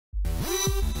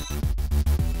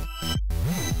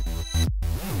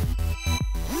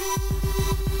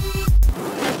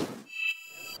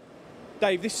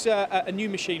Dave, this is a new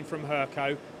machine from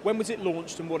Hurco. When was it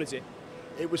launched and what is it?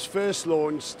 It was first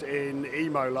launched in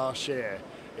EMO last year.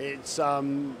 It's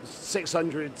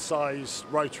 600 size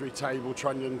rotary table,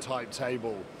 trunnion type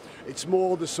table. It's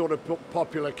more the sort of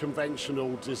popular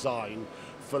conventional design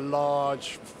for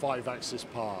large 5-axis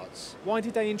parts. Why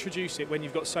did they introduce it when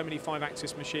you've got so many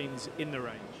 5-axis machines in the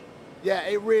range? Yeah,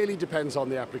 it really depends on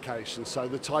the application, so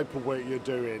the type of work you're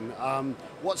doing.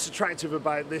 What's attractive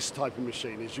about this type of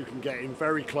machine is you can get in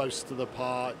very close to the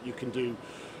part, you can do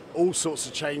all sorts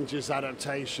of changes,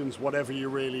 adaptations, whatever you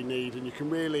really need, and you can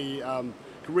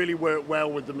really work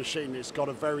well with the machine. It's got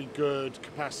a very good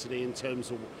capacity in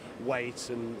terms of weight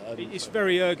and it's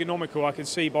very ergonomical, I can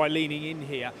see by leaning in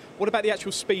here. What about the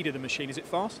actual speed of the machine? Is it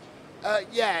fast?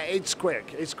 Yeah, it's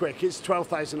quick. It's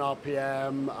 12,000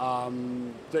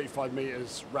 RPM, 35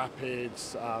 meters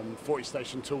rapids, 40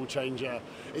 station tool changer.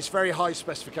 It's very high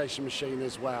specification machine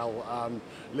as well.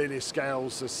 Linear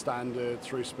scales as standard,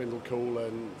 through spindle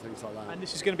coolant, things like that. And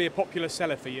this is going to be a popular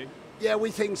seller for you? Yeah,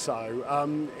 we think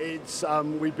so.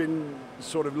 We've been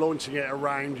sort of launching it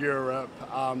around Europe.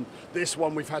 This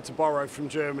one we've had to borrow from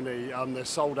Germany. They're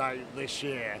sold out this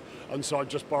year, and so I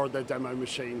just borrowed their demo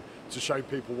machine to show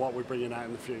people what we're bringing out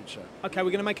in the future. Okay,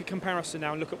 we're going to make a comparison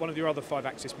now and look at one of your other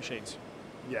 5-axis machines.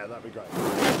 Yeah, that'd be great.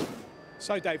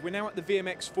 So Dave, we're now at the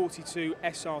VMX 42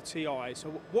 SR. So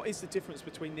what is the difference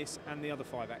between this and the other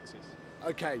 5-axis?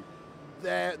 Okay.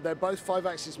 They're both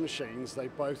 5-axis machines.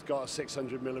 They've both got a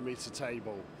 600mm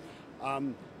table.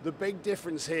 The big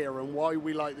difference here and why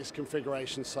we like this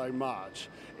configuration so much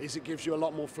is it gives you a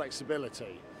lot more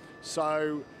flexibility.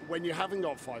 So when you haven't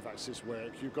got 5-axis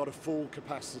work, you've got a full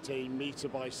capacity meter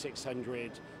by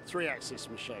 600 3-axis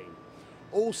machine.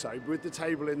 Also, with the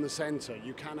table in the center,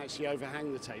 you can actually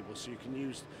overhang the table, so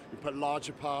you put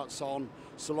larger parts on.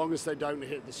 So long as they don't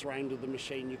hit the surround of the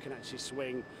machine, you can actually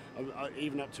swing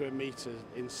even up to a meter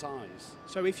in size.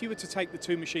 So if you were to take the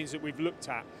two machines that we've looked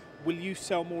at, will you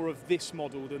sell more of this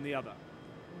model than the other?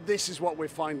 This is what we're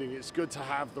finding. It's good to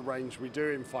have the range we do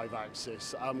in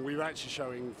 5-axis. We're actually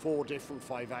showing 4 different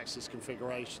 5-axis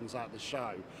configurations at the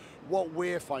show. What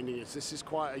we're finding is this is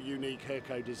quite a unique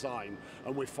Hurco design,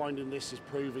 and we're finding this is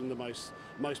proving the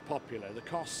most popular. The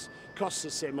costs are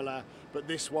similar, but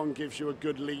this one gives you a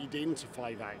good lead into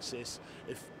 5-axis.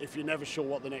 If you're never sure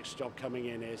what the next job coming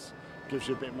in is, gives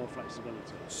you a bit more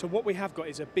flexibility. So what we have got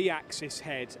is a B-axis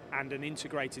head and an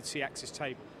integrated C-axis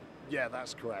table. Yeah,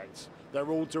 that's correct. They're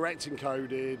all direct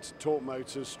encoded, torque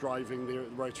motors driving the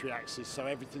rotary axis, so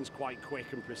everything's quite quick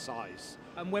and precise.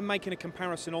 And when making a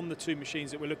comparison on the two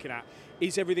machines that we're looking at,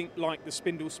 is everything like the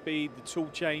spindle speed, the tool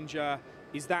changer,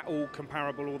 is that all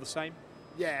comparable or the same?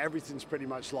 Yeah, everything's pretty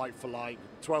much like for like.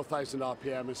 12,000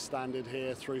 RPM is standard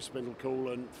here, through spindle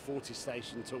coolant, 40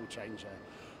 station tool changer.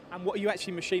 And what are you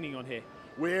actually machining on here?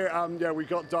 We've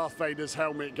got Darth Vader's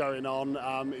helmet going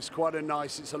on. It's quite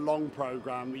it's a long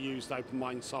program. We used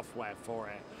OpenMind software for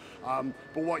it.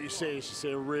 But what you see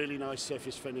a really nice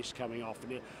surface finish coming off.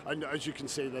 And as you can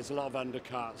see, there's a lot of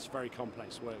undercuts, very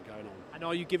complex work going on. And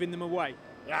are you giving them away?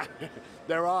 Yeah,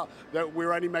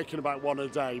 we're only making about 1 a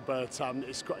day, but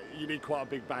you need quite a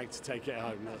big bag to take it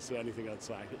home. That's the only thing I'd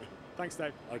say. Thanks,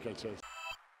 Dave. Okay, cheers.